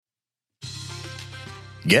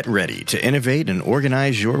Get ready to innovate and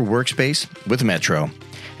organize your workspace with Metro.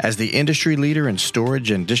 As the industry leader in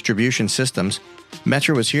storage and distribution systems,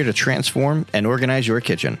 Metro is here to transform and organize your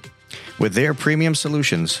kitchen. With their premium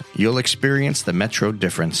solutions, you'll experience the Metro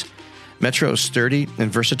difference. Metro's sturdy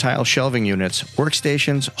and versatile shelving units,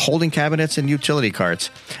 workstations, holding cabinets, and utility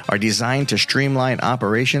carts are designed to streamline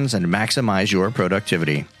operations and maximize your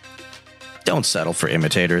productivity. Don't settle for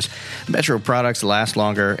imitators. Metro products last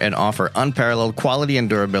longer and offer unparalleled quality and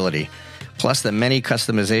durability. Plus, the many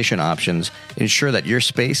customization options ensure that your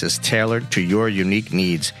space is tailored to your unique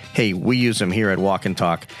needs. Hey, we use them here at Walk and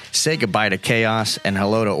Talk. Say goodbye to chaos and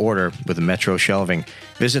hello to order with Metro Shelving.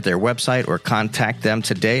 Visit their website or contact them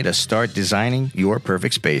today to start designing your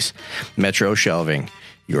perfect space. Metro Shelving,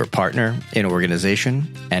 your partner in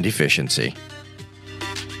organization and efficiency.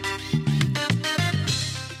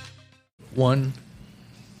 One.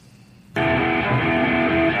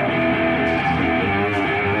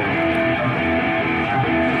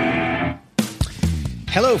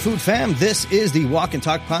 Hello, Food Fam. This is the Walk and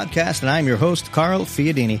Talk podcast, and I'm your host, Carl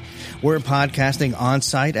Fiadini. We're podcasting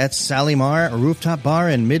on-site at Salimar, a rooftop bar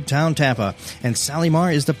in Midtown Tampa. And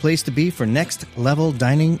Salimar is the place to be for a next-level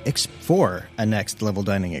dining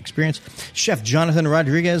experience. Chef Jonathan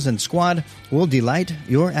Rodriguez and squad will delight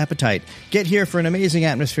your appetite. Get here for an amazing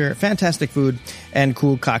atmosphere, fantastic food, and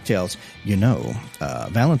cool cocktails. You know,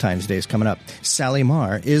 Valentine's Day is coming up.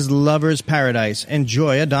 Salimar is lover's paradise.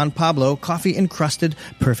 Enjoy a Don Pablo coffee-encrusted,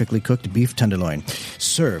 perfectly cooked beef tenderloin,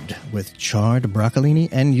 served with charred broccolini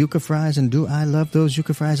and yuca fries. And do I love those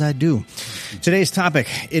yuca fries? I do. Today's topic,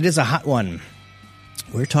 it is a hot one.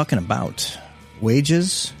 We're talking about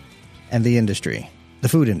wages and the industry, the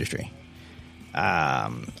food industry.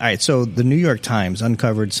 All right, so the New York Times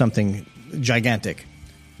uncovered something gigantic,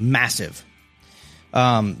 massive.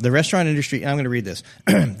 The restaurant industry, I'm going to read this.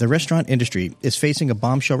 The restaurant industry is facing a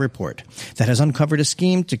bombshell report that has uncovered a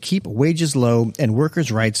scheme to keep wages low and workers'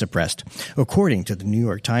 rights suppressed. According to the New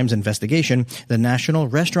York Times investigation, the National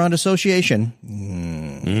Restaurant Association,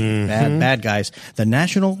 bad guys, the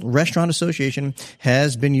National Restaurant Association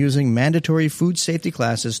has been using mandatory food safety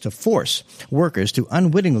classes to force workers to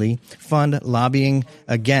unwittingly fund lobbying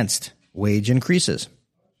against wage increases.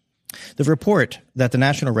 The report that the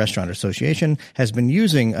National Restaurant Association has been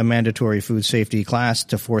using a mandatory food safety class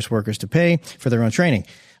to force workers to pay for their own training.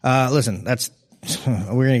 Listen,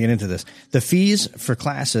 we're going to get into this. The fees for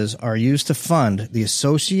classes are used to fund the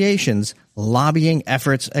association's lobbying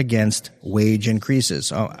efforts against wage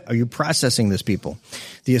increases. Are you processing this, people?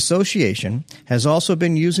 The association has also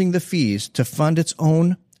been using the fees to fund its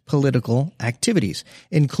own political activities,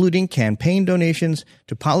 including campaign donations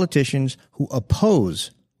to politicians who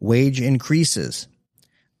oppose wage increases.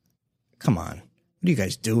 Come on. What are you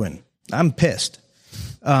guys doing? I'm pissed.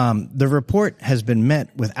 The report has been met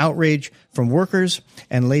with outrage from workers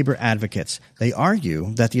and labor advocates. They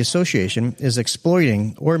argue that the association is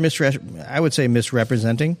exploiting or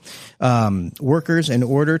misrepresenting workers in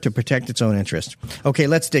order to protect its own interests. Okay,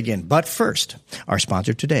 let's dig in. But first, our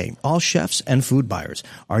sponsor today, all chefs and food buyers.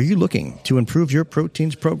 Are you looking to improve your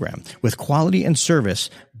proteins program with quality and service?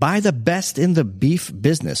 Buy the best in the beef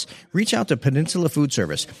business. Reach out to Peninsula Food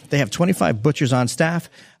Service. They have 25 butchers on staff.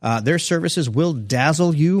 Their services will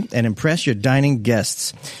dazzle you and impress your dining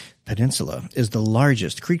guests. Peninsula is the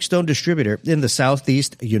largest Creekstone distributor in the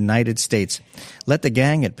Southeast United States. Let the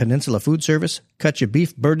gang at Peninsula Food Service cut your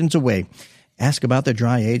beef burdens away. Ask about their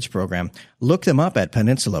dry age program. Look them up at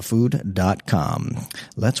peninsulafood.com.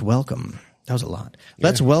 Let's welcome, that was a lot. Yeah.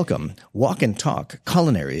 Let's welcome Walk and Talk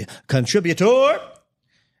culinary contributor,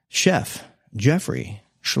 Chef Jeffrey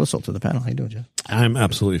Schlissel to the panel. How you doing, Jeff? I'm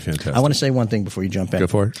absolutely fantastic. I want to say one thing before you jump in. Go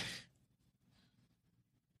for it.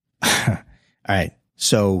 All right.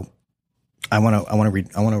 So I want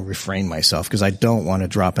to refrain myself because I don't want to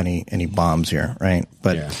drop any bombs here, right?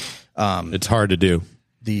 But yeah. It's hard to do.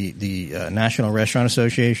 The National Restaurant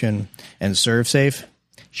Association and ServSafe,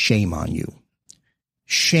 shame on you.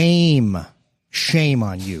 Shame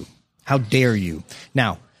on you. How dare you?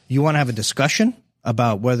 Now, you want to have a discussion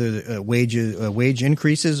about whether wage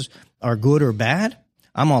increases are good or bad?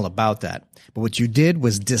 I'm all about that. But what you did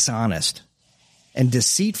was dishonest and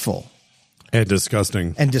deceitful. And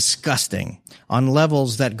disgusting. On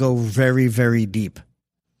levels that go very, very deep.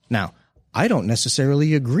 Now, I don't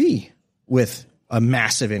necessarily agree with a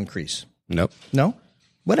massive increase. Nope. No?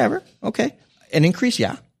 Whatever. Okay. An increase,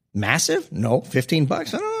 yeah. Massive? No. $15?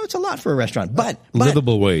 No, it's a lot for a restaurant. But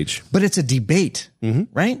livable wage. But it's a debate,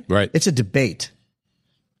 right? Right. It's a debate.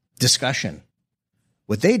 Discussion.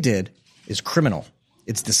 What they did is criminal.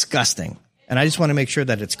 It's disgusting. And I just want to make sure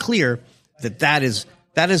that it's clear that that is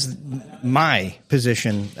That is my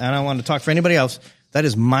position. I don't want to talk for anybody else. That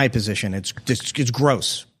is my position. It's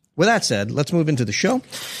gross. With that said, let's move into the show.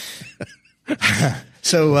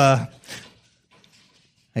 So, how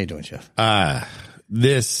you doing, Chef?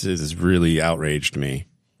 This has really outraged me.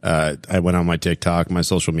 I went on my TikTok, my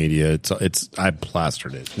social media. I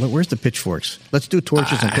plastered it. Where's the pitchforks? Let's do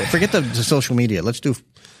torches and forget the social media. Let's do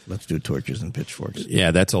torches and pitchforks.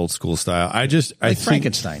 Yeah, that's old school style. I think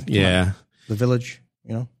Frankenstein. Yeah, The Village.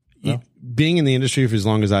 No? Being in the industry for as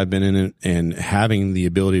long as I've been in it, and having the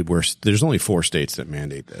ability where there's only 4 states that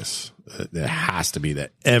mandate this. There has to be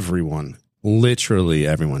that everyone, literally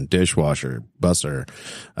everyone, dishwasher, busser,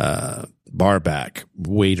 barback,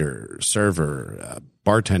 waiter, server,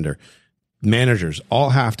 bartender, managers, all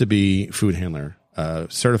have to be food handler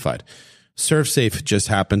certified. ServSafe just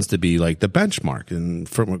happens to be like the benchmark, and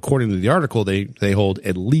according to the article, they hold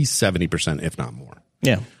at least 70%, if not more.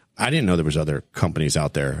 Yeah. I didn't know there was other companies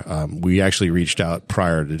out there. We actually reached out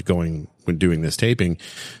prior to when doing this taping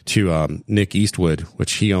to Nick Eastwood,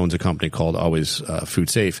 which he owns a company called Always Food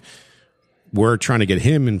Safe. We're trying to get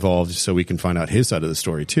him involved so we can find out his side of the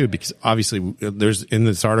story too, because obviously there's in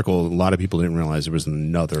this article, a lot of people didn't realize there was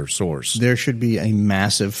another source. There should be a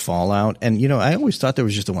massive fallout. And, I always thought there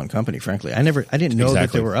was just the one company, frankly. I didn't know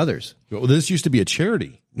that there were others. Well, this used to be a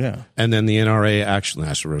charity. Yeah. And then the NRA,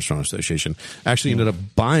 National Restaurant Association, actually ended up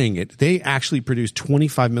buying it. They actually produced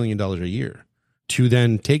 $25 million a year to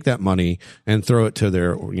then take that money and throw it to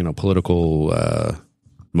their, political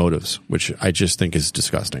motives, which I just think is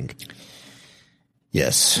disgusting.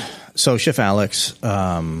 Yes. So, Chef Alex,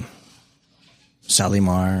 Sally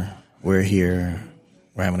Marr, we're here.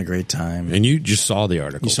 We're having a great time. And you just saw the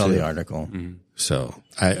article. You saw the article. Mm-hmm. So,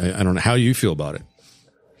 I don't know how you feel about it.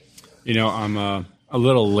 I'm a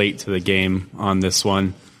little late to the game on this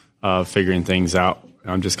one, figuring things out.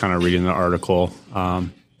 I'm just kind of reading the article.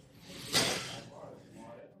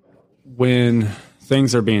 When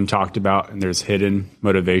things are being talked about and there's hidden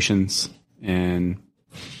motivations and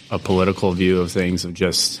a political view of things, of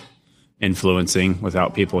just influencing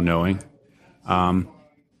without people knowing. I'm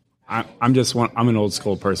an old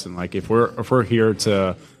school person. Like if we're here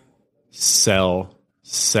to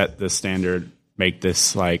set the standard, make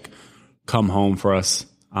this like come home for us,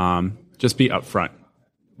 just be upfront.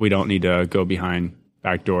 We don't need to go behind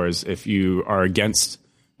back doors. If you are against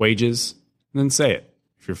wages, then say it.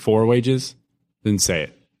 If you're for wages, then say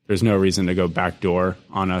it. There's no reason to go backdoor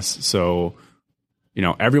on us. So,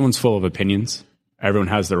 everyone's full of opinions. Everyone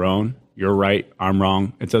has their own. You're right. I'm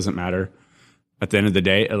wrong. It doesn't matter. At the end of the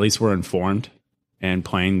day, at least we're informed and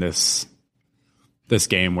playing this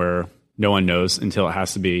game where no one knows until it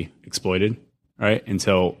has to be exploited, right?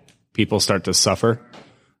 Until people start to suffer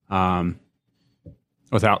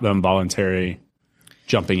without them voluntarily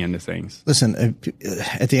jumping into things. Listen,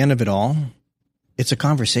 at the end of it all, it's a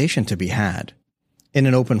conversation to be had in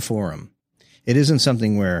an open forum. It isn't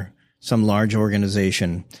something where some large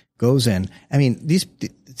organization goes in. I mean,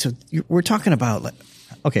 we're talking about,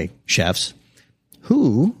 chefs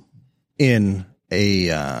who in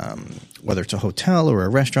a, whether it's a hotel or a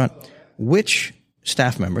restaurant, which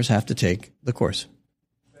staff members have to take the course?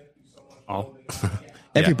 All.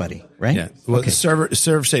 Everybody, right? Yeah. Well, the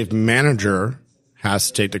ServSafe manager has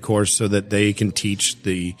to take the course so that they can teach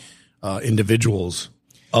the individuals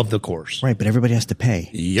of the course. Right, but everybody has to pay.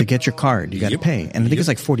 To get your card, you got to pay. And I think it's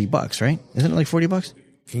like $40, right? Isn't it like $40?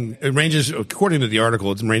 It ranges, according to the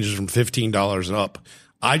article, it ranges from $15 up.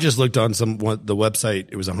 I just looked on the website.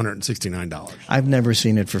 It was $169. I've never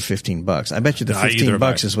seen it for $15. I bet you the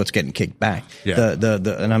 $15 is what's getting kicked back. Yeah.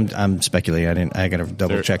 And I'm speculating. I got to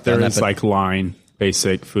double check that. There is like line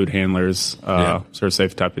basic food handlers,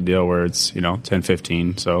 ServSafe type of deal where it's, 10,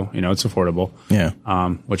 15. So, it's affordable. Yeah.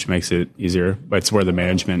 Which makes it easier. But it's where the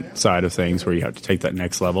management side of things where you have to take that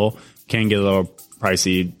next level can get a little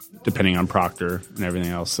pricey depending on proctor and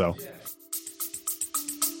everything else. So.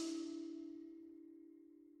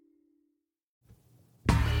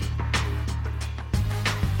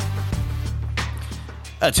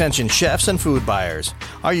 Attention chefs and food buyers.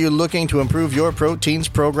 Are you looking to improve your proteins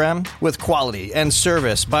program with quality and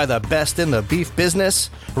service by the best in the beef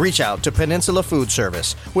business? Reach out to Peninsula Food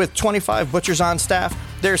Service. With 25 butchers on staff,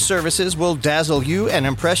 their services will dazzle you and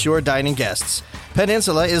impress your dining guests.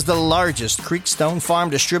 Peninsula is the largest Creekstone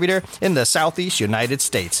farm distributor in the Southeast United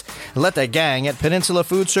States. Let the gang at Peninsula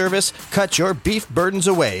Food Service cut your beef burdens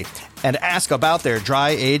away and ask about their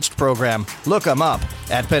dry-aged program. Look them up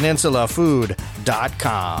at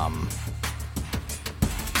peninsulafood.com.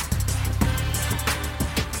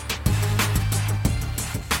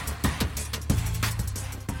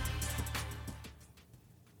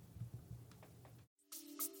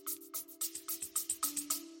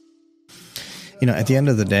 at the end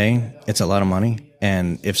of the day, it's a lot of money.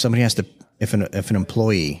 And if somebody has to, if an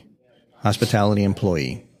employee, hospitality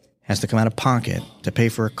employee, has to come out of pocket to pay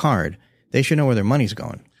for a card, they should know where their money's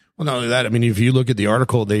going. Well, not only that, I mean, if you look at the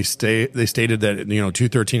article, they stated that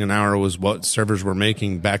 $2.13 an hour was what servers were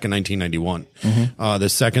making back in 1991. Mm-hmm. The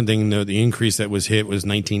second thing, the increase that was hit was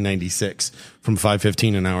 1996 from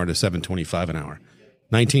 $5.15 an hour to $7.25 an hour.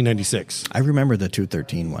 1996. I remember the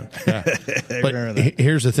 213 one. Yeah. But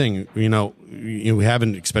here's the thing, we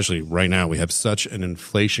haven't, especially right now, we have such an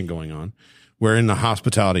inflation going on. We're in the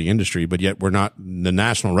hospitality industry, but yet we're not. The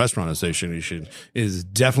National Restaurant Association is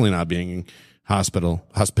definitely not being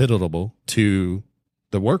hospitable to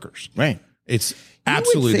the workers. Right. It's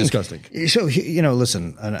absolutely disgusting. So,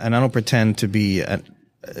 listen, and I don't pretend to be,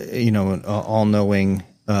 all knowing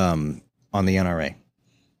on the NRA.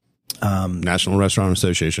 National Restaurant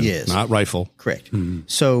Association. Yes. Not rifle. Correct. Mm-hmm.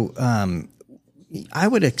 So I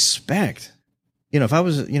would expect, if I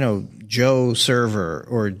was, Joe Server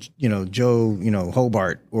or, Joe,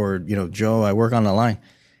 Hobart or, Joe, I work on the line,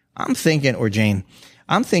 I'm thinking, or Jane,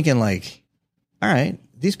 I'm thinking like, all right,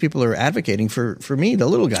 these people are advocating for me, the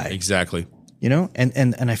little guy. Exactly.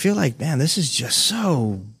 And I feel like, man, this is just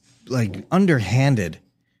so like underhanded.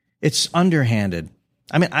 It's underhanded.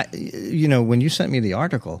 I mean, when you sent me the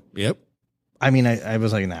article, yep. I mean, I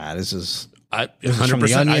was like, nah, this is from The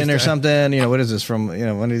 100%. Onion or something. What is this from?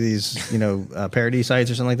 One of these, parody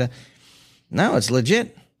sites or something like that. No, it's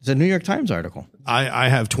legit. It's a New York Times article. I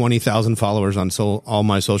have 20,000 followers on all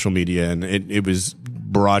my social media, and it was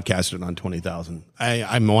broadcasted on 20,000.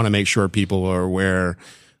 I want to make sure people are aware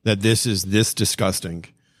that this is this disgusting,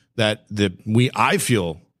 that I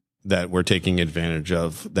feel that we're taking advantage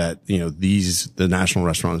of, that, the National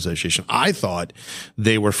Restaurant Association. I thought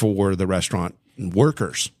they were for the restaurant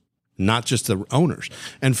workers, not just the owners.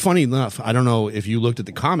 And funny enough, I don't know if you looked at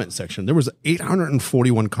the comment section, there was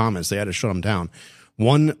 841 comments. They had to shut them down.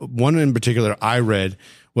 One in particular I read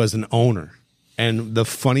was an owner. And the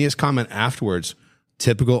funniest comment afterwards,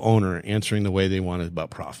 typical owner answering the way they wanted about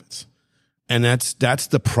profits. And that's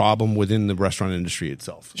the problem within the restaurant industry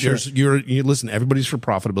itself. Sure. You listen, everybody's for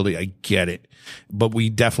profitability. I get it. But we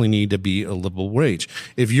definitely need to be a livable wage.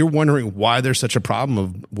 If you're wondering why there's such a problem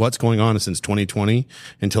of what's going on since 2020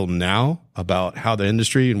 until now about how the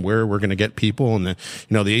industry and where we're going to get people, and the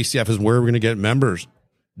ACF is where we're going to get members.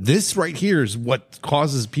 This right here is what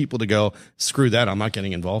causes people to go, screw that, I'm not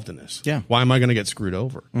getting involved in this. Yeah. Why am I going to get screwed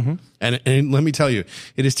over? Mm-hmm. And let me tell you,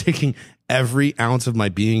 it is taking every ounce of my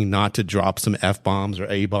being not to drop some F-bombs or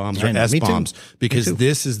A-bombs or S-bombs, because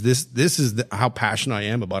this is how passionate I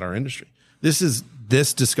am about our industry. This is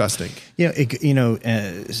this disgusting.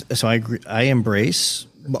 So I agree. I embrace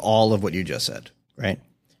all of what you just said, right?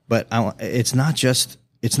 But it's not just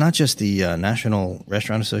the National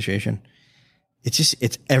Restaurant Association.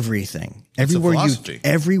 It's everything.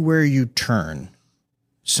 Everywhere you turn,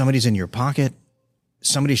 somebody's in your pocket.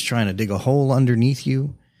 Somebody's trying to dig a hole underneath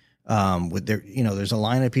you. There's a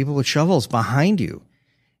line of people with shovels behind you.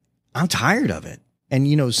 I'm tired of it.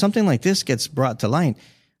 And something like this gets brought to light.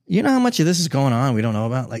 You know how much of this is going on we don't know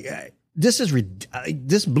about? Like,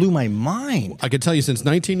 this blew my mind. I could tell you since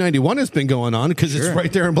 1991 it's been going on, because It's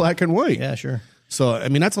right there in black and white. Yeah, sure. So, I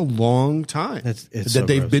mean, that's a long time it's that so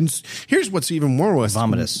they've been. Here's what's even more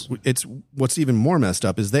vomitous. It's what's even more messed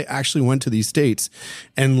up is they actually went to these states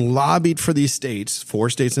and lobbied for these states, 4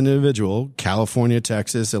 states individual, California,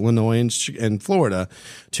 Texas, Illinois, and Florida,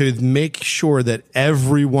 to make sure that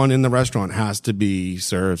everyone in the restaurant has to be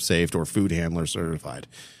ServSafe or food handler certified.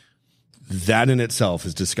 That in itself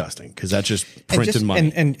is disgusting, because that's just printing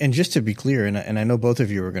money. And just to be clear, and I know both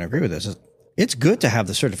of you are going to agree with this, it's good to have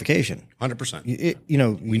the certification. 100%.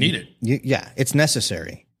 We need it. Yeah, it's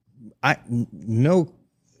necessary. No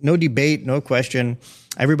debate, no question.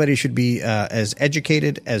 Everybody should be as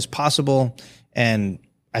educated as possible, and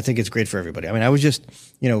I think it's great for everybody. I mean, I was just,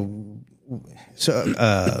 over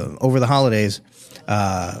the holidays,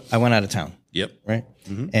 I went out of town. Yep. Right.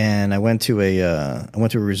 Mm-hmm. And I went to a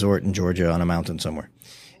resort in Georgia on a mountain somewhere,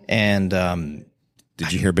 and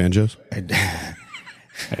did you hear banjos?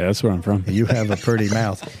 Yeah, that's where I'm from. You have a pretty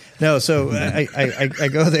mouth. No, so I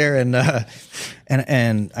go there and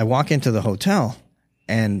I walk into the hotel,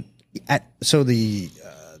 and the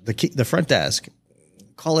front desk,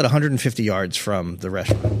 call it 150 yards from the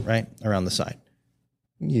restaurant, right around the side.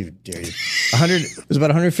 You dare you? It was about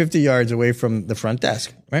 150 yards away from the front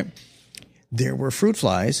desk, right? There were fruit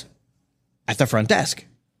flies at the front desk.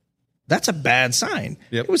 That's a bad sign.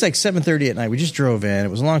 Yep. It was like 7:30 at night. We just drove in. It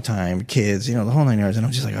was a long time. Kids, the whole 9 yards. And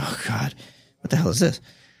I'm just like, oh, God, what the hell is this?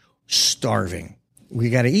 Starving. We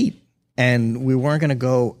got to eat. and we weren't going to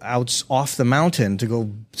go out off the mountain to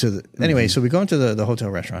go to the, anyway. So we go into the hotel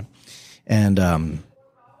restaurant, and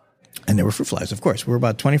there were fruit flies. Of course, we were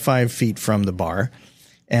about 25 feet from the bar,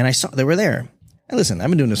 and I saw they were there. And listen, I've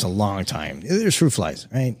been doing this a long time. There's fruit flies,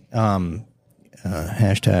 right?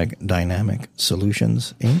 Hashtag Dynamic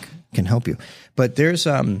Solutions Inc. can help you, but there's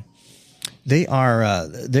there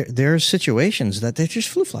are situations that they're just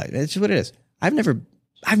fruit flies. It's what it is. I've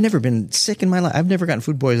never been sick in my life. I've never gotten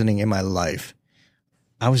food poisoning in my life.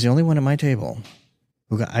 I was the only one at my table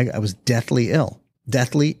who got, I was deathly ill.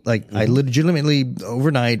 I legitimately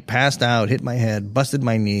overnight passed out, hit my head, busted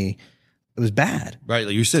my knee. It was bad. Right.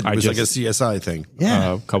 Like you said, it was like a CSI thing.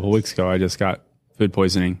 Yeah. A couple of weeks ago, I just got food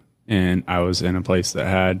poisoning, and I was in a place that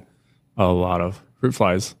had a lot of fruit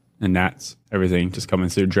flies and gnats, everything just coming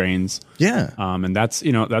through drains. Yeah. And that's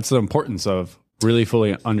the importance of really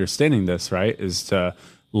fully understanding this, right? Is to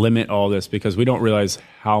limit all this, because we don't realize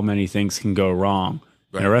how many things can go wrong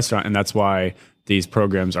in a restaurant. And that's why these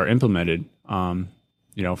programs are implemented.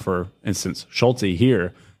 For instance, Schulte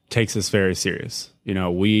here takes this very serious.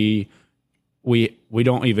 We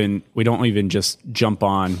don't even just jump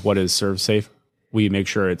on what is ServSafe. We make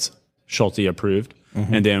sure it's Schulte approved.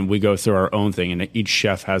 And then we go through our own thing, and each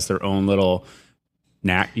chef has their own little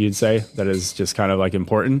knack, you'd say, that is just kind of like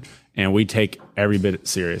important. And we take every bit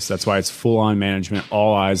serious. That's why it's full on management,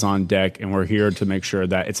 all eyes on deck. And we're here to make sure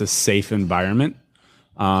that it's a safe environment.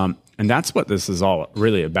 And that's what this is all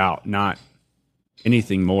really about, not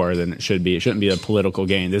anything more than it should be. It shouldn't be a political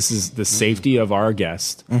gain. This is the safety of our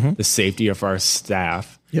guests, the safety of our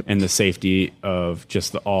staff, and the safety of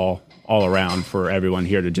just the all around for everyone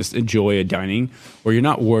here to just enjoy a dining where you're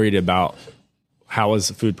not worried about how is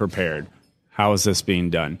the food prepared, how is this being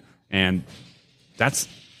done. And that's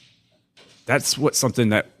what something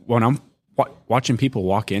that when I'm watching people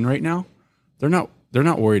walk in right now, they're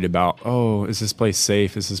not worried about, oh, is this place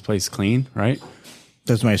safe? Is this place clean? Right?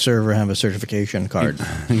 Does my server have a certification card?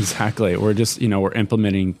 Exactly. We're just, we're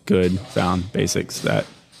implementing good, sound basics that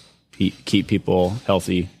keep people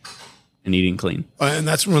healthy and eating clean. And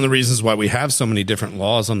that's one of the reasons why we have so many different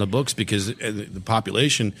laws on the books, because the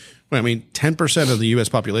population, 10% of the U.S.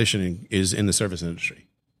 population is in the service industry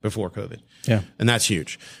before COVID. Yeah. And that's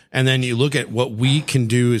huge. And then you look at what we can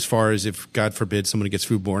do as far as if, God forbid, somebody gets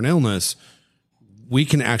foodborne illness, we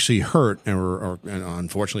can actually hurt or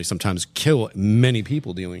unfortunately sometimes kill many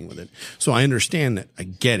people dealing with it. So I understand that. I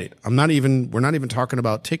get it. we're not even talking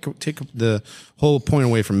about take the whole point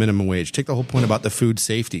away from minimum wage. Take the whole point about the food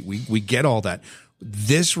safety. We get all that.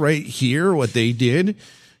 This right here, what they did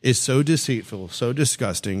is so deceitful, so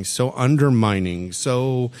disgusting, so undermining,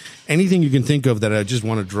 so anything you can think of that I just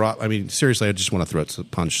want to drop. I mean, seriously, I just want to throat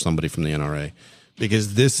punch somebody from the NRA,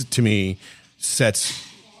 because this to me sets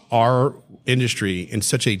our industry in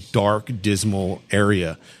such a dark, dismal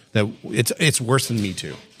area that it's worse than Me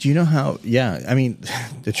Too. Do you know how? Yeah, I mean,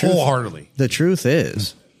 the truth. Wholeheartedly. The truth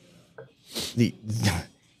is,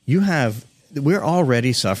 we're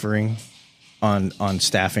already suffering on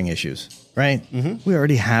staffing issues, right? Mm-hmm. We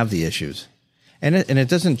already have the issues, and it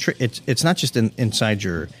doesn't. It's not just inside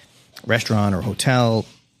your restaurant or hotel.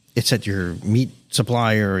 It's at your meat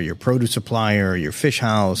supplier, or your produce supplier, or your fish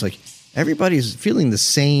house, like. Everybody's feeling the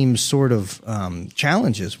same sort of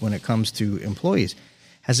challenges when it comes to employees.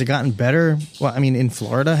 Has it gotten better? Well, I mean, in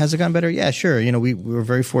Florida, has it gotten better? Yeah, sure. We were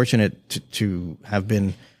very fortunate to have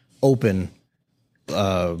been open,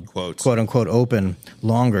 quote unquote, open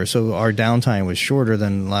longer. So our downtime was shorter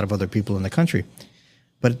than a lot of other people in the country.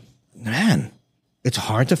 But man, it's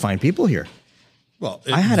hard to find people here. Well,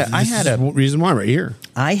 I had a reason why right here.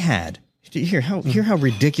 Hear how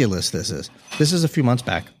ridiculous this is. This is a few months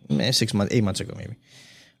back, 8 months ago maybe.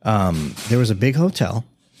 There was a big hotel,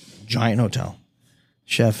 giant hotel.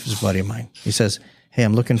 Chef is a buddy of mine. He says, "Hey,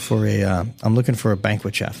 I'm looking for a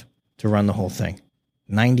banquet chef to run the whole thing.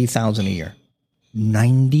 $90,000 a year,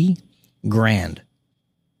 $90,000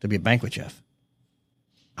 to be a banquet chef."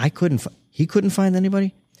 He couldn't find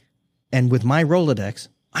anybody, and with my Rolodex,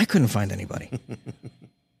 I couldn't find anybody.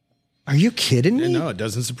 Are you kidding me? No, it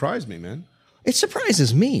doesn't surprise me, man. It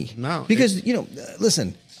surprises me. No, because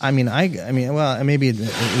listen. I mean, well, maybe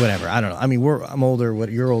whatever. I don't know. I mean, I'm older.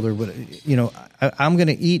 You're older. I'm going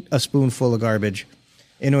to eat a spoonful of garbage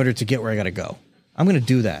in order to get where I got to go. I'm going to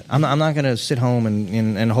do that. I'm not going to sit home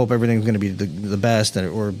and hope everything's going to be the best,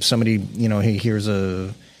 or somebody, hey, here's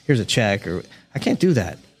a check, or I can't do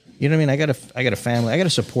that. You know what I mean? I got a family. I got to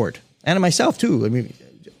support, and myself too. I mean,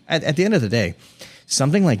 at the end of the day.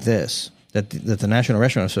 Something like this that the National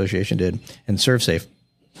Restaurant Association did and ServSafe,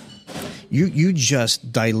 you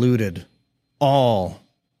just diluted all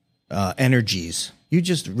energies you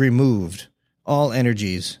just removed all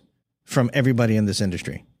energies from everybody in this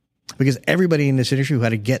industry, because everybody in this industry who had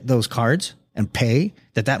to get those cards and pay,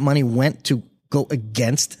 that money went to go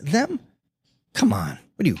against them. Come on.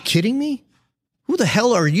 What are you kidding me? Who the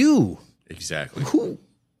hell are you? Exactly. Who?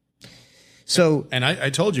 So, and I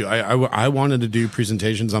told you, I wanted to do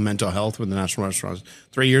presentations on mental health with the National Restaurants.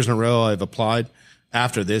 3 years in a row, I've applied.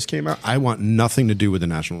 After this came out, I want nothing to do with the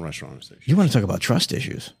National Restaurant Association. You want to talk about trust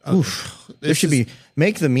issues? Oof. There should be,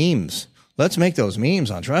 make the memes. Let's make those memes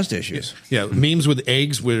on trust issues. Yeah, memes with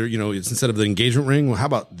eggs where, it's instead of the engagement ring. Well, how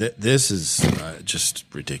about this is just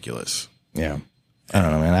ridiculous. Yeah. I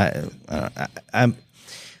don't know, man. I'm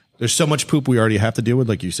There's so much poop we already have to deal with,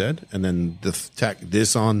 like you said. And then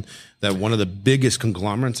this on that one of the biggest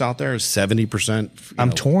conglomerates out there is 70%.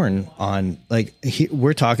 I'm torn on,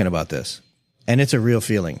 we're talking about this, and it's a real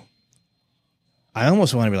feeling. I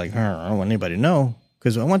almost want to be like, I don't want anybody to know,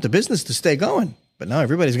 because I want the business to stay going. But now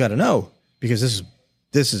everybody's got to know, because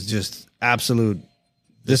this is just absolute.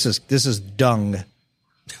 This is dung.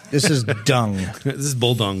 This is dung. This is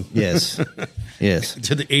bull dung. Yes. Yes.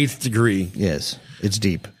 To the 8th degree. Yes. It's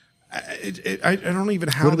deep. I don't even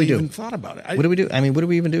how they even thought about it. What do we do? I mean, what do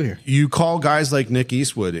we even do here? You call guys like Nick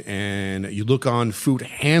Eastwood, and you look on food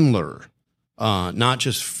handler, not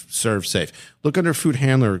just ServSafe. Look under food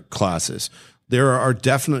handler classes. There are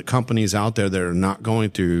definite companies out there that are not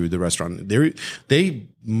going through the restaurant. They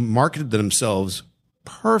marketed themselves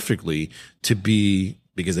perfectly to be,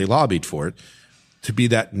 because they lobbied for it, to be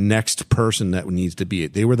that next person that needs to be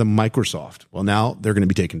it. They were the Microsoft. Well, now they're going to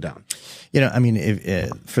be taken down. I mean,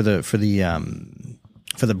 for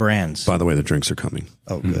the brands. By the way, the drinks are coming.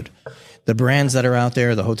 Oh, good. The brands that are out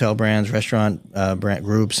there, the hotel brands, restaurant brand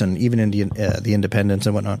groups, and even in the independents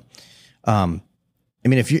and whatnot. I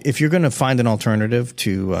mean, if you're going to find an alternative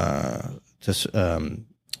to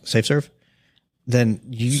SafeServe, then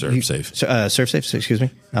ServSafe. Excuse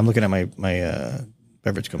me. I'm looking at my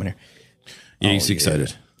beverage coming here. Yeah, he's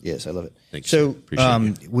excited. Yeah. Yes, I love it. Thanks. So,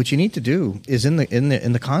 what you need to do is in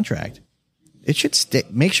the contract, it should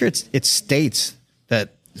make sure it states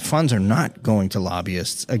that funds are not going to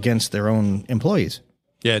lobbyists against their own employees.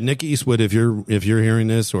 Yeah, Nick Eastwood, if you're hearing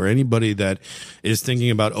this, or anybody that is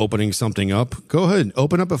thinking about opening something up, go ahead and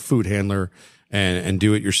open up a food handler and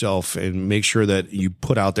do it yourself, and make sure that you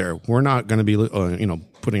put out there. We're not going to be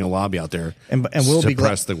putting a lobby out there and we'll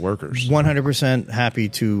suppress the workers. 100% happy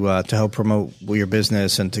to help promote your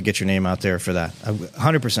business and to get your name out there for that.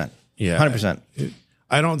 100%. Yeah, 100%.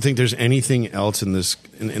 I don't think there's anything else in this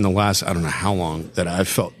in the last, I don't know how long, that I've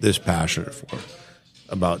felt this passionate for,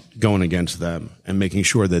 about going against them and making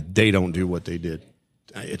sure that they don't do what they did.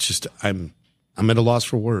 It's just, I'm at a loss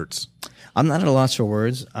for words. I'm not at a loss for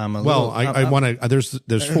words. I want to.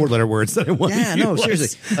 There's 4-letter words that I want. Yeah, no,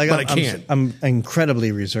 seriously. But I can't. I'm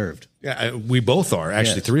incredibly reserved. Yeah, we both are.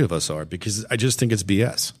 Actually, yes. 3 of us are, because I just think it's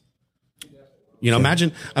BS.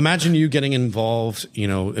 Imagine you getting involved,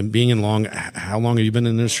 and being in how long have you been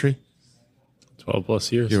in the industry? 12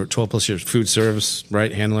 plus years. You're 12 plus years. Food service,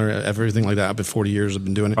 right? Handler, everything like that. I've been 40 years. I've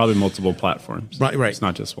been doing it. Probably multiple platforms. Right. It's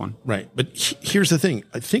not just one. Right. But here's the thing.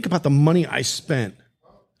 I think about the money I spent,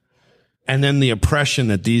 and then the oppression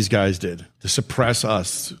that these guys did to suppress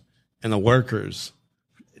us and the workers.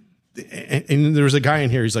 And there was a guy in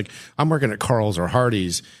here. He's like, I'm working at Carl's or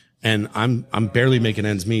Hardee's, and I'm barely making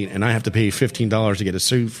ends meet, and I have to pay $15 to get a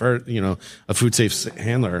suit for a food safe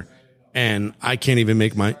handler, and I can't even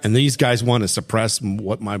make and these guys want to suppress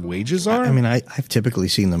what my wages are. I mean, I've typically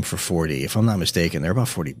seen them for 40. If I'm not mistaken, they're about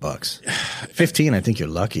 $40. 15, I think you're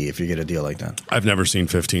lucky if you get a deal like that. I've never seen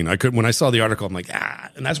 15. When I saw the article, I'm like,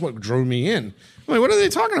 and that's what drove me in. I'm like, what are they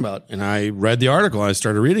talking about? And I read the article, I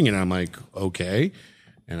started reading it, and I'm like, okay.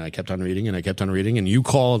 And I kept on reading, and you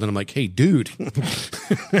called, and I'm like, hey, dude,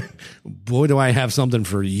 boy, do I have something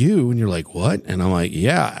for you. And you're like, what? And I'm like,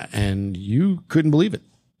 yeah. And you couldn't believe it.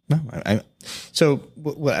 No,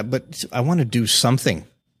 but I want to do something.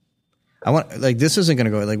 I want, this isn't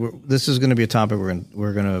going to go, this is going to be a topic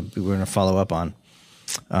we're going to follow up on.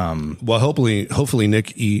 Well, hopefully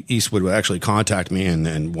Nick Eastwood will actually contact me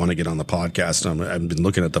and want to get on the podcast. I've been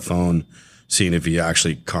looking at the phone, seeing if he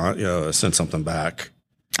actually sent something back.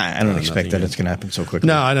 I don't expect that it's going to happen so quickly.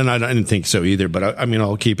 No, I didn't think so either. But I mean,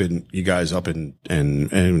 I'll keep you guys up and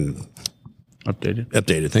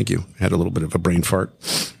updated. Thank you. Had a little bit of a brain fart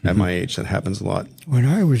at my age. That happens a lot. When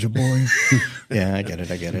I was a boy. Yeah, I get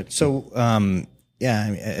it. So,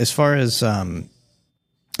 as far as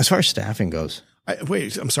staffing goes.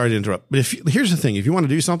 I'm sorry to interrupt, but here's the thing: if you want to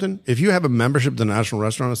do something, if you have a membership to the National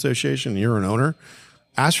Restaurant Association and you're an owner,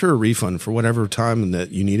 ask for a refund for whatever time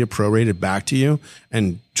that you need it prorated back to you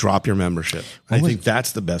and drop your membership. I think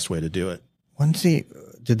that's the best way to do it.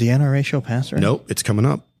 Did the NRA show pass already? Nope, it's coming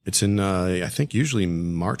up. It's in, I think usually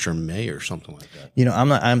March or May or something like that. You know, I'm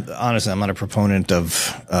not a proponent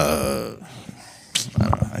of, I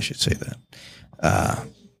don't know, I should say that.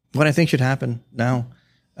 What I think should happen now,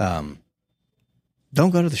 don't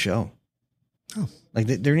go to the show. Oh. Like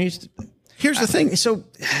there needs to. Here's the thing. So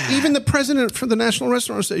even the president for the National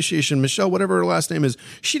Restaurant Association, Michelle, whatever her last name is,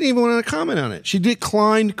 she didn't even want to comment on it. She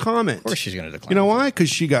declined comment. Of course she's going to decline. You know why? Because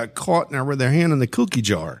she got caught now with her hand in the cookie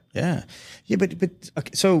jar. Yeah. Yeah, but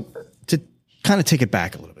okay, so to kind of take it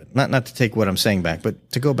back a little bit, not to take what I'm saying back,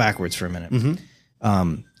 but to go backwards for a minute.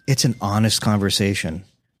 Mm-hmm. It's an honest conversation.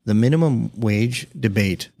 The minimum wage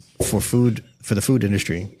debate for the food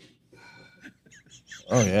industry.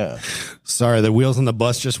 Oh, yeah. Sorry, the wheels on the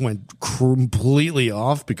bus just went completely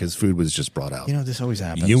off because food was just brought out. You know, this always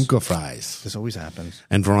happens. Yunka fries. This always happens.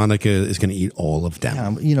 And Veronica is going to eat all of them.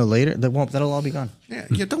 Yeah, you know, later, that'll all be gone.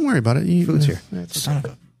 Yeah, don't worry about it. Food's here. Son of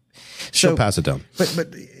a... She'll pass it down.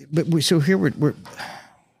 So here we're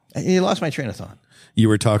you lost my train of thought. You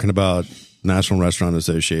were talking about National Restaurant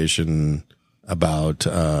Association, about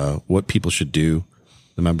what people should do,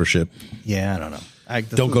 the membership. Yeah, I don't know.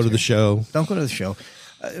 Don't go to the show. Don't go to the show.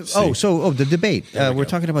 The debate. We're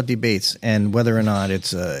talking about debates and whether or not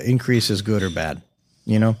it's increase is good or bad.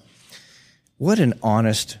 You know, what an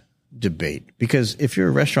honest debate. Because if you're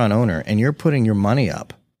a restaurant owner and you're putting your money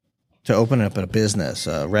up to open up a business,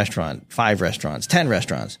 a restaurant, 5 restaurants, 10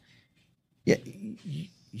 restaurants,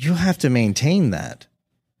 you have to maintain that,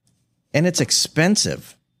 and it's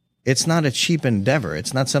expensive. It's not a cheap endeavor.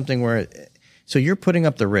 It's not something where. So you're putting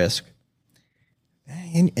up the risk,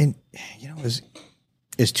 and you know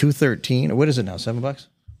is $2.13 or what is it now? $7?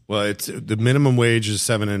 Well, it's the minimum wage is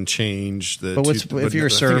 7 and change. But if you're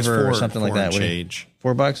a server or something like that? Change.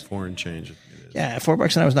 $4? 4 and change. Yeah,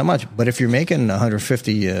 $4 an hour is not much. But if you're making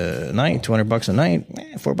 $150 a night, $200 a night,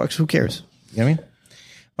 $4, who cares? You know what I mean?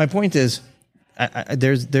 My point is,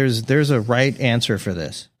 there's a right answer for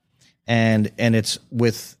this, and it's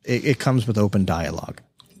it comes with open dialogue.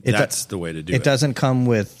 That's the way to do it. It doesn't come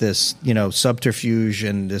with this, subterfuge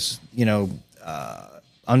and this,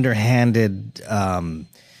 underhanded.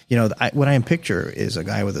 What I picture is a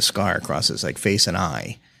guy with a scar across his face and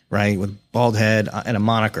eye, right, with bald head and a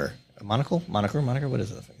moniker. A monocle? Moniker? What is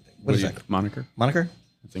that? What is that? Moniker? I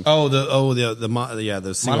think.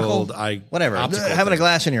 The single eye. Whatever. Having a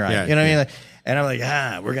glass in your eye. Yeah, you know what I mean? And I'm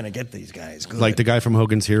like, we're gonna get these guys. Good. Like the guy from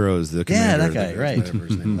Hogan's Heroes. The commander, that guy, right? Whatever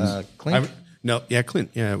his name is. Clink? Clint.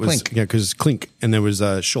 Yeah, it was. Clink. Yeah, because Clink, and there was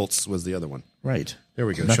Schultz was the other one. Right. There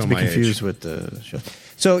we go. Not Show to be my confused age. with the show.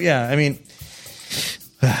 So yeah, I mean,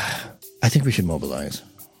 I think we should mobilize.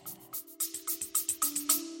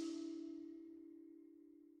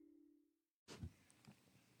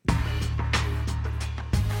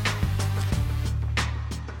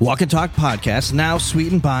 Walk and Talk podcast, now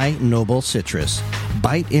sweetened by Noble Citrus.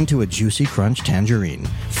 Bite into a juicy crunch tangerine,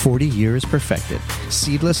 40 years perfected,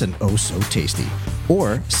 seedless and oh so tasty.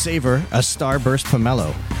 Or savor a starburst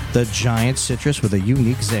pomelo, the giant citrus with a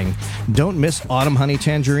unique zing. Don't miss autumn honey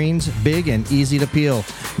tangerines, big and easy to peel.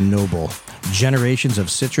 Noble, generations of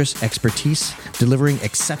citrus expertise, delivering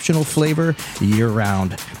exceptional flavor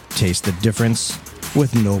year-round. Taste the difference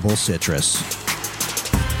with Noble Citrus.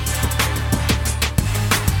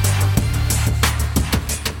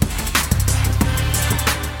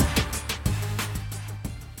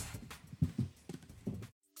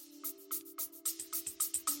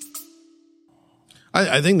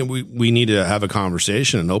 I think that we need to have a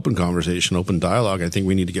conversation, an open conversation, open dialogue. I think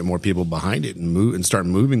we need to get more people behind it and start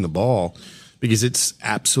moving the ball, because it's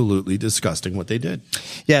absolutely disgusting what they did.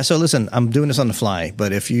 Yeah. So listen, I'm doing this on the fly,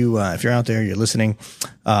 but if you're out there, you're listening,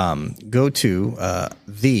 go to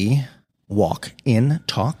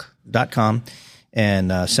thewalkintalk.com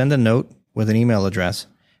and send a note with an email address,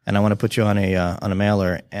 and I want to put you on a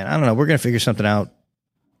mailer. And I don't know, we're going to figure something out,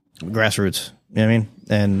 grassroots. You know what I mean?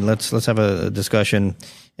 And let's have a discussion,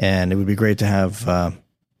 and it would be great to have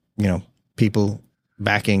people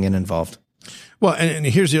backing and involved. Well, and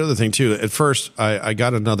here's the other thing too. At first, I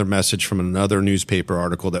got another message from another newspaper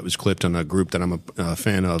article that was clipped on a group that I'm a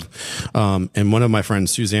fan of, and one of my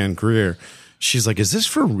friends, Suzanne Greer, she's like, "Is this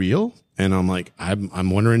for real?" And I'm like,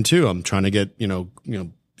 "I'm wondering too. I'm trying to get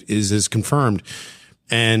is this confirmed?"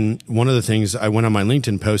 And one of the things, I went on my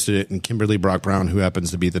LinkedIn, posted it, and Kimberly Brock Brown, who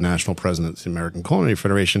happens to be the national president of the American Culinary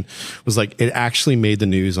Federation, was like, it actually made the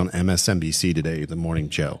news on MSNBC today, the Morning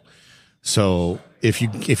Joe. So if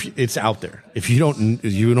it's out there, if you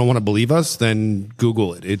don't want to believe us, then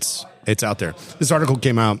Google it. It's out there. This article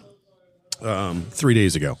came out 3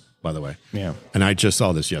 days ago, by the way. Yeah. And I just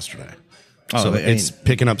saw this yesterday. Oh, So I it's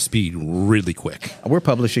picking up speed really quick. We're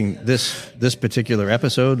publishing this particular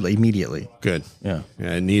episode immediately. Good. Yeah.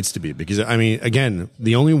 It needs to be, because I mean, again,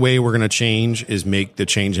 the only way we're going to change is make the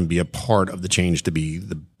change and be a part of the change to be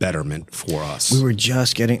the betterment for us. We were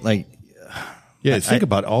just getting think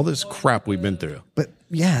about all this crap we've been through, but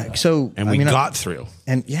yeah. So and we got through.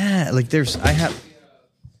 And yeah, like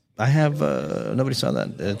I have nobody saw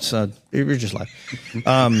that. It's we were just live.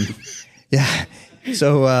 Yeah.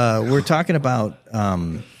 So we're talking about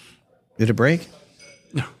did it break?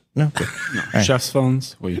 No. No. Good. No. Right. Chef's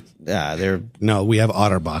phones. We We have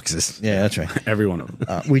otter boxes. Yeah, that's right. every one of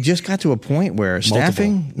them. We just got to a point where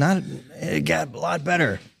staffing it got a lot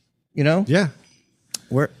better. You know? Yeah.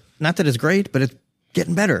 We're not that it's great, but it's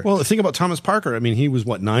getting better. Well, think about Thomas Parker. I mean, he was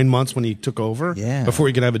 9 months when he took over. Yeah. Before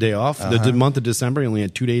he could have a day off. The month of December, he only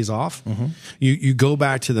had 2 days off. Mm-hmm. You go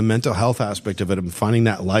back to the mental health aspect of it and finding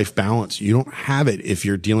that life balance. You don't have it if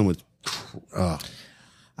you're dealing with.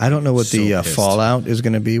 I don't know what So the pissed. fallout is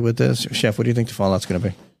going to be with this. Chef, what do you think the fallout's going to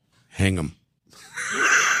be? Hang them.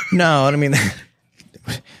 No, I mean,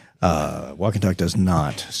 Walk and Talk does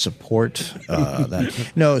not support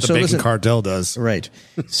that. No, The so banking listen, cartel does. right.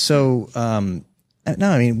 So,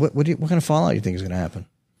 no, I mean, what kind of fallout do you think is going to happen?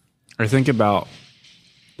 I think about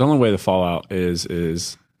the only way the fallout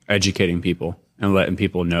is educating people and letting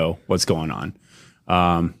people know what's going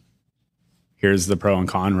on. Here's the pro and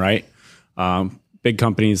con, right? Big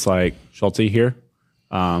companies like Schulte here,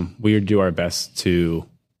 we do our best to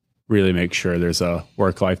really make sure there's a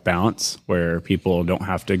work-life balance where people don't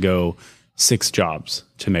have to go 6 jobs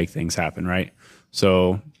to make things happen, right?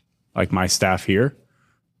 So like my staff here,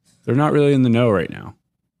 they're not really in the know right now.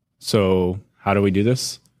 So how do we do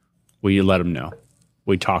this? We let them know.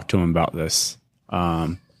 We talk to them about this,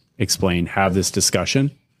 explain, have this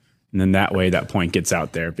discussion. And then that way that point gets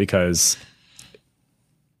out there, because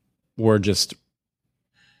we're just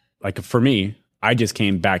like, for me, I just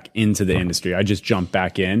came back into the industry. I just jumped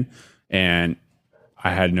back in and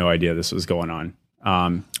I had no idea this was going on.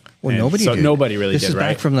 Well, nobody did. Nobody really this did, is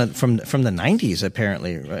right? back from the 90s,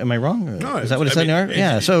 apparently. Am I wrong? No, is that what it said in there?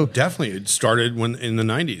 Yeah. So definitely, it started in the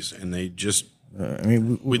 90s, and they just I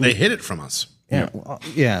mean, they hid it from us. yeah,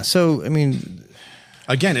 yeah. So I mean,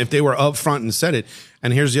 Again, if they were upfront and said it,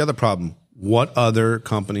 and here's the other problem: what other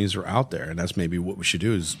companies are out there? And that's maybe what we should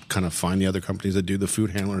do, is kind of find the other companies that do the food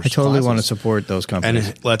handlers. I totally classes, want to support those companies.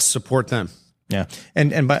 and let's support them. Yeah,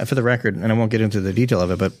 and for the record, and I won't get into the detail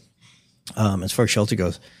of it, but as far as Schulte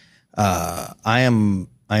goes, I am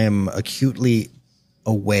acutely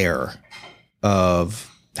aware of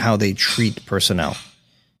how they treat personnel,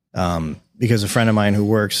 because a friend of mine who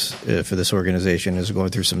works for this organization is going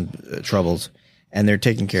through some troubles, and they're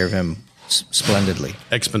taking care of him splendidly,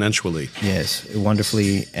 Exponentially. yes,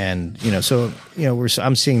 wonderfully, and so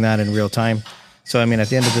I'm seeing that in real time. So I mean, at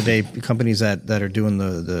the end of the day, companies that are doing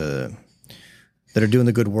the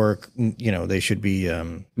good work, they should be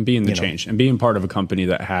being the change and being part of a company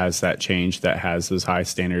that has that change, that has those high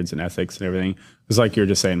standards and ethics and everything. Because like you're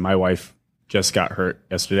just saying, my wife just got hurt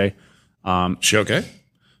yesterday. She okay?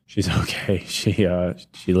 She's okay.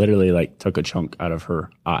 She literally took a chunk out of her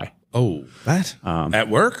eye. Oh, what? at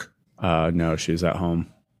work? No, she was at home.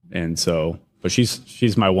 And so, but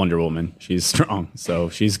she's my Wonder Woman. She's strong. So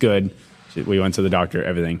she's good. We went to the doctor,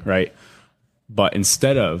 everything, right? But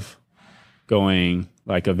instead of going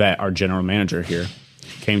like a vet, our general manager here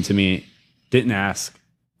came to me, didn't ask,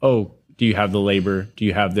 oh, do you have the labor? Do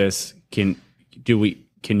you have this? Can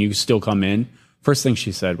you still come in? First thing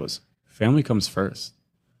she said was, family comes first.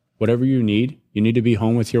 Whatever you need to be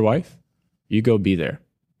home with your wife, you go be there.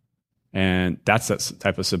 And that's that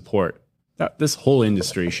type of support that this whole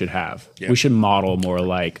industry should have. Yeah. We should model more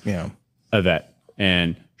like a vet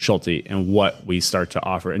and Schulte and what we start to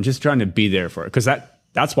offer, and just trying to be there for it. Because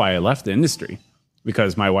that's why I left the industry,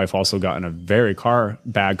 because my wife also got in a very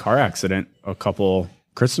bad car accident a couple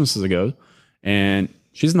Christmases ago, and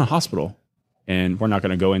she's in the hospital. And we're not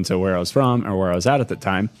going to go into where I was from or where I was at the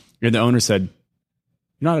time. And the owner said,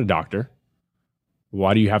 "You're not a doctor.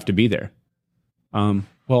 Why do you have to be there?"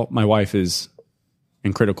 Well, my wife is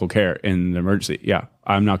in critical care in the emergency. Yeah,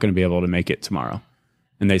 I'm not going to be able to make it tomorrow.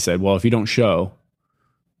 And they said, well, if you don't show,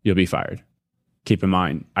 you'll be fired. Keep in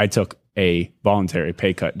mind, I took a voluntary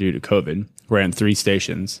pay cut due to COVID, ran 3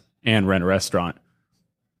 stations and ran a restaurant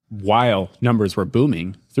while numbers were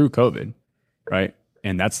booming through COVID, right?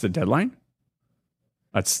 And that's the deadline.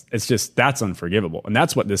 That's unforgivable. And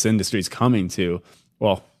that's what this industry is coming to.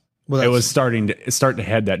 Well, It was starting to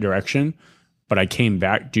head that direction, but I came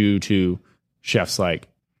back due to chefs like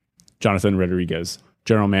Jonathan Rodriguez,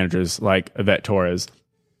 general managers like Yvette Torres,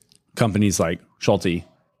 companies like Schulte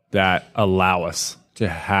that allow us to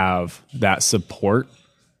have that support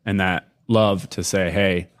and that love to say,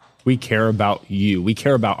 hey, we care about you. We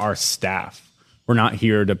care about our staff. We're not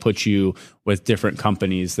here to put you with different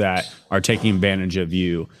companies that are taking advantage of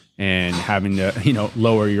you and having to,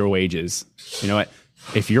 lower your wages. You know what?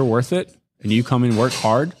 If you're worth it and you come and work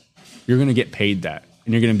hard, you're going to get paid that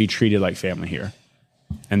and you're going to be treated like family here.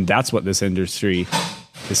 And that's what this industry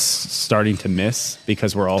is starting to miss,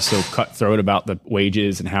 because we're also cutthroat about the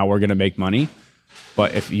wages and how we're going to make money.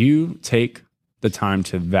 But if you take the time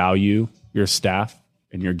to value your staff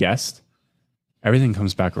and your guest, everything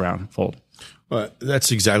comes back around fold. Well,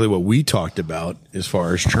 that's exactly what we talked about as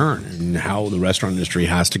far as churn and how the restaurant industry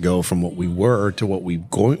has to go from what we were to what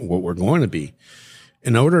we're going to be.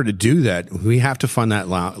 In order to do that, we have to find that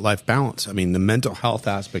life balance. I mean, the mental health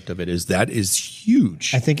aspect of it is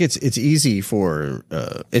huge. I think it's easy for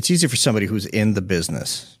somebody who's in the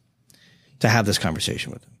business to have this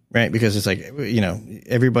conversation with them, right? Because it's like,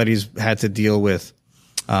 everybody's had to deal with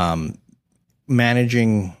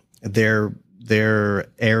managing their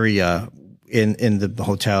area in the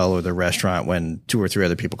hotel or the restaurant when 2 or 3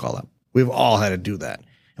 other people call up. We've all had to do that,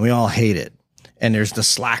 and we all hate it. And there's the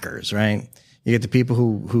slackers, right? You get the people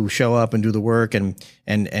who show up and do the work and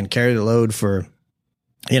carry the load for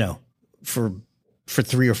 3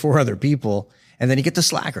 or 4 other people. And then you get the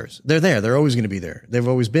slackers. They're there. They're always going to be there. They've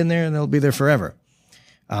always been there and they'll be there forever.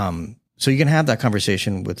 So you can have that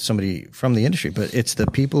conversation with somebody from the industry, but it's the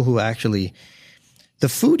people who actually, the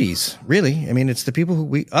foodies, really. I mean, it's the people who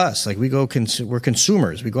we're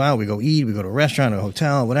consumers. We go out, we go eat, we go to a restaurant, a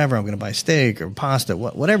hotel, whatever. I'm going to buy steak or pasta,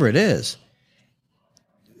 whatever it is.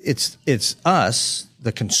 It's us,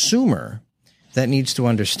 the consumer, that needs to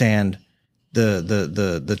understand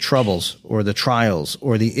the troubles or the trials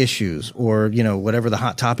or the issues or, whatever the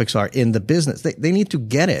hot topics are in the business. They need to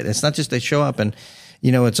get it. It's not just they show up and,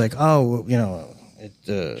 it's like,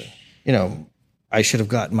 I should have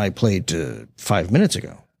gotten my plate 5 minutes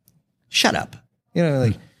ago. Shut up.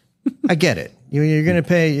 I get it. You're going to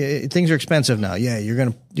pay. Things are expensive now. Yeah, you're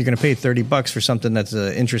going to pay $30 for something that's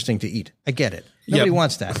interesting to eat. I get it. Nobody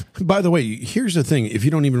wants that. By the way, here's the thing: if you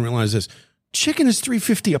don't even realize this, chicken is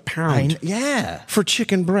 $3.50 a pound. For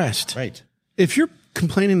chicken breast. Right. If you're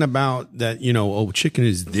complaining about that, chicken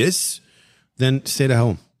is this, then stay at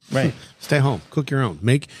home. Right. Stay home. Cook your own.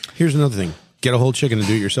 Here's another thing: get a whole chicken and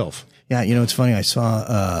do it yourself. Yeah, it's funny. I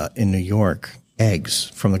saw in New York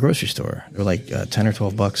eggs from the grocery store. They're like $10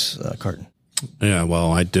 or $12 a carton. Yeah,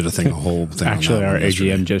 well, I did a whole thing. Actually, our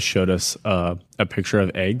AGM just showed us a picture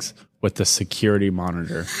of eggs with the security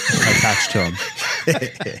monitor attached to them.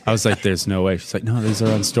 I was like, "There's no way." She's like, "No, these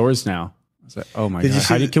are on stores now." I was like, "Oh my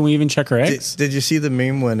god! Can we even check our eggs?" Did you see the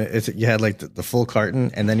meme when you had like the full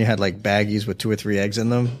carton and then you had like baggies with 2 or 3 eggs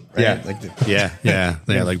in them? Right? Yeah, yeah,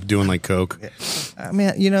 like doing like Coke. Yeah.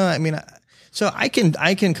 So I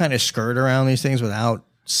can kind of skirt around these things without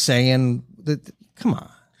saying that. Come on.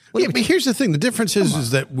 But here's the thing: the difference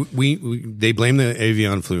is that they blame the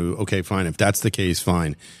avian flu. Okay, fine. If that's the case,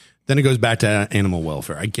 fine. Then it goes back to animal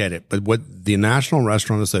welfare. I get it. But what the National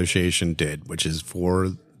Restaurant Association did, which is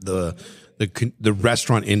for the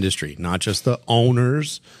restaurant industry, not just the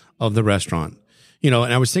owners of the restaurant. And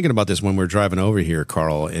I was thinking about this when we were driving over here,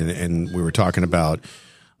 Carl, and we were talking about,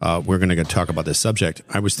 we're going to talk about this subject.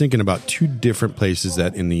 I was thinking about 2 different places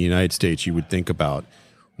that in the United States you would think about.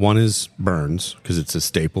 One is Burns, because it's a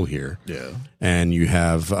staple here. Yeah. And you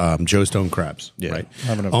have Joe Stone Crabs, right?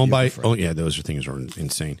 Those things are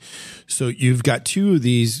insane. So you've got 2 of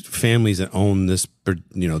these families that own this,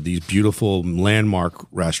 these beautiful landmark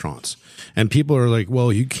restaurants. And people are like,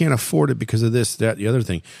 well, you can't afford it because of this, that, the other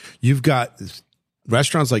thing. You've got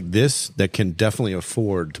restaurants like this that can definitely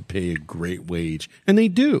afford to pay a great wage. And they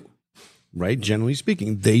do, right? Generally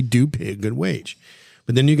speaking, they do pay a good wage.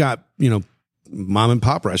 But then you got, mom and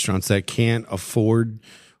pop restaurants that can't afford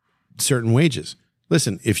certain wages.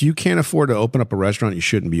 Listen, if you can't afford to open up a restaurant, you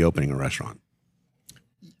shouldn't be opening a restaurant.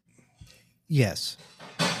 Yes.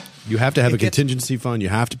 You have to have a contingency fund. You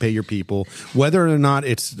have to pay your people, whether or not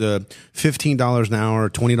it's the $15 an hour,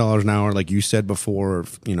 $20 an hour, like you said before, or,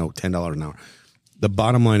 $10 an hour. The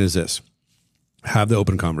bottom line is this: have the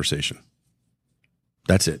open conversation.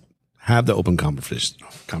 That's it. Have the open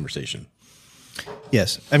conversation.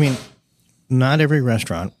 Yes. Not every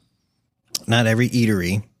restaurant, not every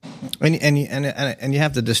eatery, and you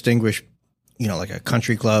have to distinguish, like a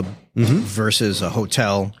country club versus a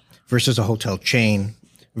hotel chain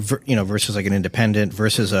versus like an independent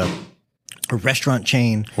versus a restaurant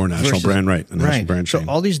chain or national brand, right? A national brand chain. So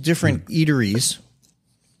all these different eateries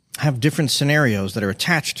have different scenarios that are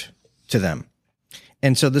attached to them,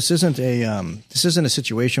 and so this isn't a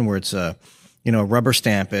situation where it's a rubber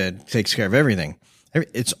stamp, it takes care of everything.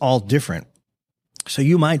 It's all different. So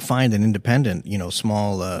you might find an independent,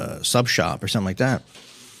 small sub shop or something like that,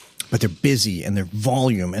 but they're busy and they're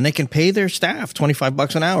volume, and they can pay their staff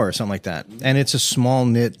 $25 an hour or something like that. And it's a small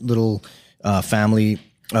knit little family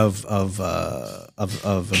of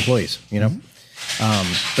employees,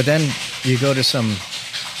 But then you go to some.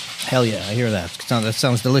 Hell yeah, I hear that. That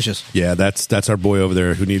sounds delicious. Yeah, that's our boy over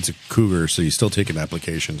there who needs a cougar, so he's still taking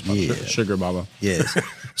applications. Yeah. Sugar Baba. Yes.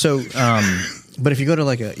 So, but if you go to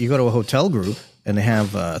a hotel group and they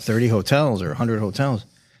have 30 hotels or 100 hotels,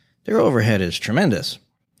 their overhead is tremendous.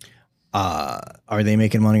 Are they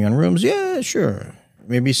making money on rooms? Yeah, sure.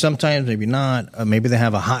 Maybe sometimes, maybe not. Maybe they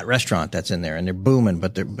have a hot restaurant that's in there and they're booming,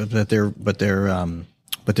 but their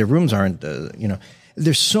rooms aren't.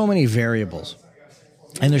 There's so many variables.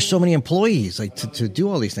 And there's so many employees to do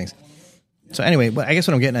all these things. So anyway, but I guess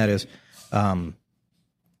what I'm getting at is, I'm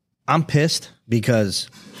pissed because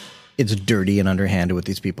it's dirty and underhanded what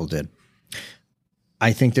these people did.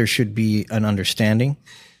 I think there should be an understanding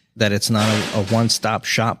that it's not a one-stop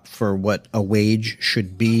shop for what a wage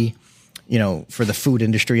should be, for the food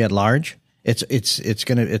industry at large.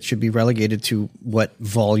 It should be relegated to what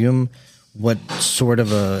volume, what sort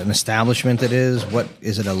of an establishment it is. What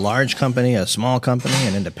is it? A large company, a small company,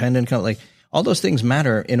 an independent company? Like all those things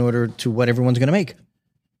matter in order to what everyone's going to make,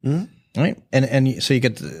 right? And so you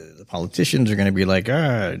get the politicians are going to be like,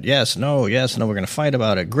 yes, no, we're going to fight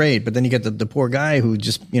about it. Great, but then you get the poor guy who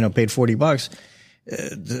just paid $40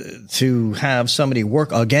 to have somebody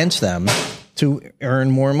work against them to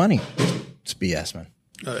earn more money. It's BS, man.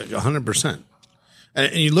 100%.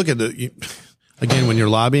 And you look at again, when you're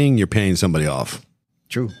lobbying, you're paying somebody off.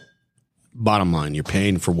 True. Bottom line, you're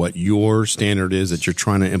paying for what your standard is that you're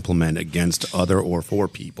trying to implement against other or for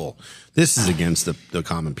people. This is against the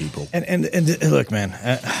common people. And look, man,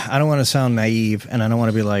 I don't want to sound naive, and I don't want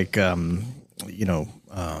to be like,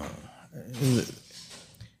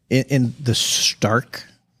 in the stark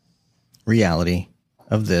reality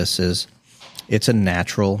of this is it's a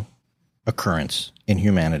natural occurrence in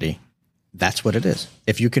humanity. That's what it is.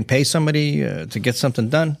 If you can pay somebody to get something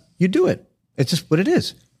done, you do it. It's just what it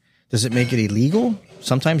is. Does it make it illegal?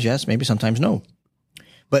 Sometimes yes, maybe sometimes no.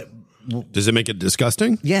 But does it make it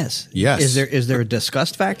disgusting? Yes. Yes. Is there a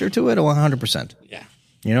disgust factor to it? 100%.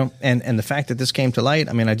 Yeah. And the fact that this came to light,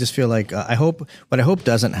 I mean, I just feel like I hope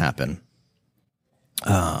doesn't happen.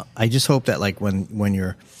 I just hope that like when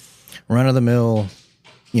you're run of the mill,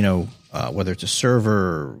 whether it's a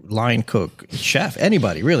server, line cook, chef,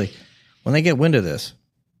 anybody really, when they get wind of this,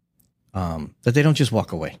 that they don't just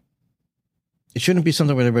walk away. It shouldn't be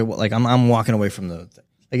something where everybody like I'm walking away from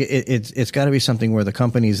it's got to be something where the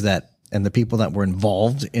companies and the people that were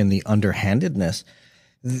involved in the underhandedness,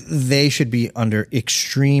 they should be under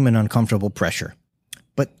extreme and uncomfortable pressure.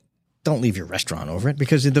 But don't leave your restaurant over it,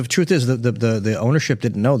 because the truth is the ownership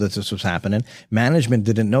didn't know that this was happening. Management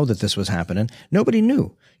didn't know that this was happening. Nobody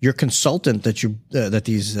knew. Your consultant that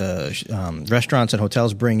these restaurants and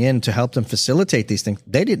hotels bring in to help them facilitate these things,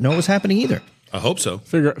 they didn't know it was happening either. I hope so.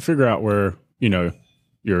 Figure out where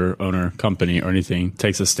your owner company or anything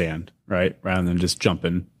takes a stand, right? Rather than just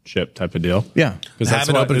jumping ship type of deal. Yeah. Because have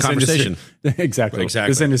an open conversation. Exactly.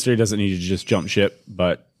 This industry doesn't need to just jump ship,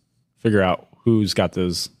 but figure out who's got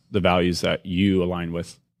the values that you align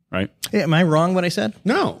with, right? Yeah, am I wrong what I said?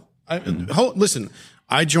 No. Listen,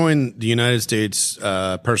 I joined the United States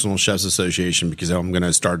Personal Chefs Association because I'm going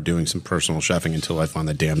to start doing some personal chefing until I find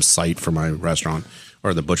the damn site for my restaurant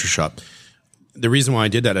or the butcher shop. The reason why I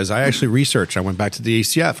did that is I actually researched. I went back to the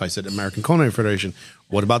ACF. I said, American Culinary Federation,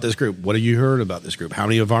 what about this group? What have you heard about this group? How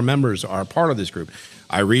many of our members are part of this group?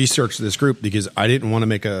 I researched this group because I didn't want to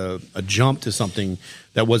make a jump to something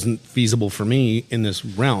that wasn't feasible for me in this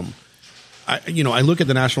realm. I look at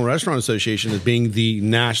the National Restaurant Association as being the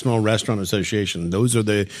National Restaurant Association. Those are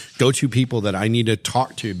the go-to people that I need to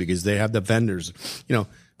talk to because they have the vendors.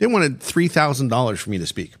 They wanted $3,000 for me to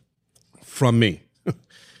speak from me.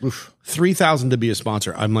 $3,000 to be a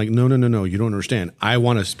sponsor. I'm like, no, you don't understand. I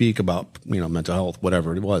want to speak about, mental health,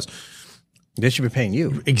 whatever it was. They should be paying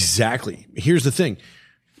you. Exactly. Here's the thing.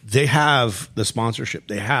 They have the sponsorship.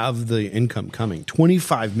 They have the income coming.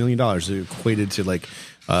 $25 million equated to like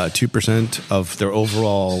 2% of their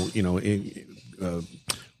overall,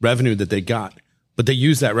 revenue that they got. But they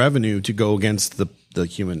use that revenue to go against the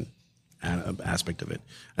human aspect of it.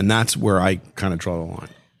 And that's where I kind of draw the line.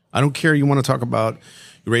 I don't care. You want to talk about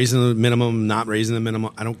raising the minimum, not raising the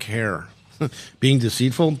minimum. I don't care. Being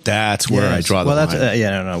deceitful, that's where I draw the line.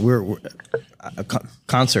 No. We're a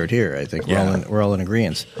concert here. I think we're all in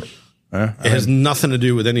agreement. It has nothing to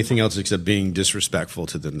do with anything else except being disrespectful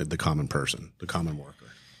to the common person, the common worker.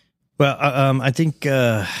 Well, I think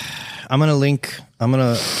I'm going to link.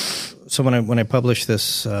 So when I publish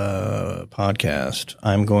this podcast,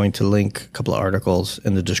 I'm going to link a couple of articles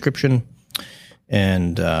in the description,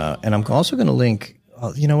 and I'm also going to link.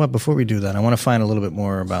 You know what? Before we do that, I want to find a little bit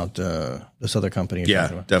more about this other company.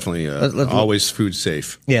 Yeah, definitely. Always food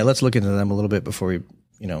safe. Yeah, let's look into them a little bit before we,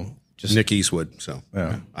 just Nick Eastwood. So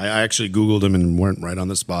yeah. I actually Googled him and went right on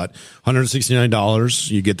the spot. $169.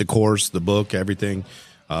 You get the course, the book, everything.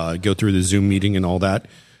 Go through the Zoom meeting and all that.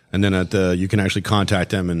 And then you can actually contact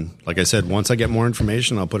them. And like I said, once I get more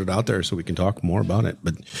information, I'll put it out there so we can talk more about it.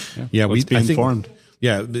 But let's be informed.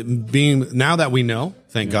 Yeah, now that we know,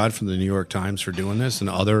 thank God for the New York Times for doing this and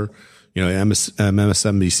other,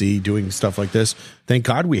 MSNBC doing stuff like this. Thank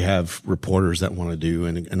God we have reporters that want to do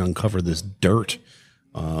and uncover this dirt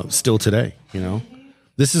still today.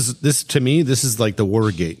 This to me, this is like the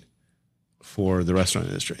Watergate for the restaurant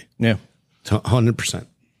industry. Yeah, 100%.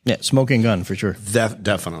 Yeah, smoking gun for sure.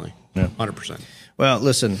 Definitely, 100%. Well,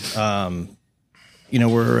 listen.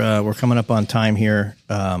 We're coming up on time here.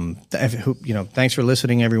 Thanks for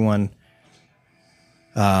listening, everyone.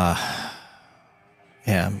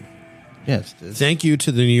 Yes. Thank you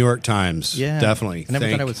to the New York Times. Yeah, definitely. I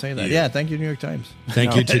never thought I would say that. Yeah, thank you, New York Times.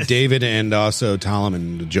 Thank you to David and also Talum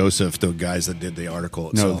and Joseph, the guys that did the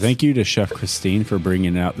article itself. No, thank you to Chef Christine for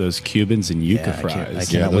bringing out those Cubans and yuca fries. I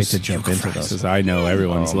cannot wait to jump into those. Because I know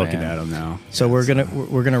everyone's looking at them now. So we're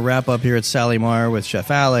gonna wrap up here at Sally Mar with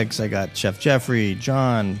Chef Alex. I got Chef Jeffrey,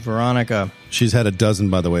 John, Veronica. She's had a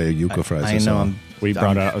dozen, by the way, yuca fries. I know. We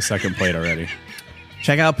brought out a second plate already.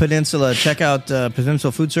 Check out Peninsula. Check out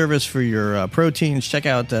Peninsula Food Service for your proteins. Check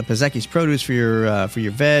out Pizecki's Produce for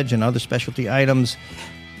your veg and other specialty items.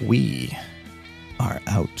 We are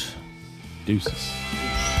out. Deuces.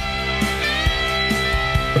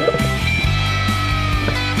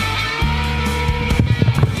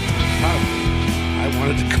 I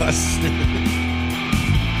wanted to cuss.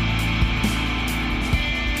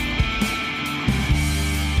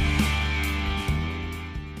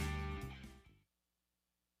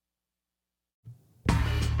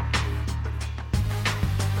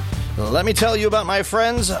 Let me tell you about my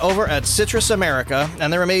friends over at Citrus America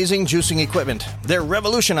and their amazing juicing equipment. They're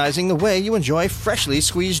revolutionizing the way you enjoy freshly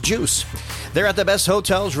squeezed juice. They're at the best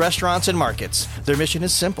hotels, restaurants, and markets. Their mission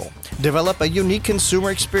is simple. Develop a unique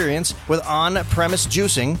consumer experience with on-premise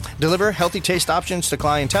juicing, deliver healthy taste options to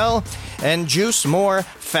clientele, and juice more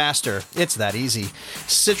faster. It's that easy.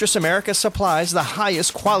 Citrus America supplies the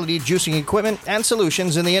highest quality juicing equipment and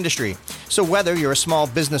solutions in the industry. So whether you're a small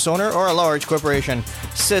business owner or a large corporation,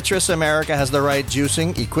 Citrus America has the right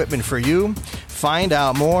juicing equipment for you. Find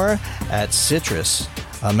out more at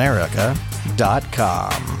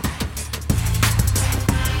citrusamerica.com.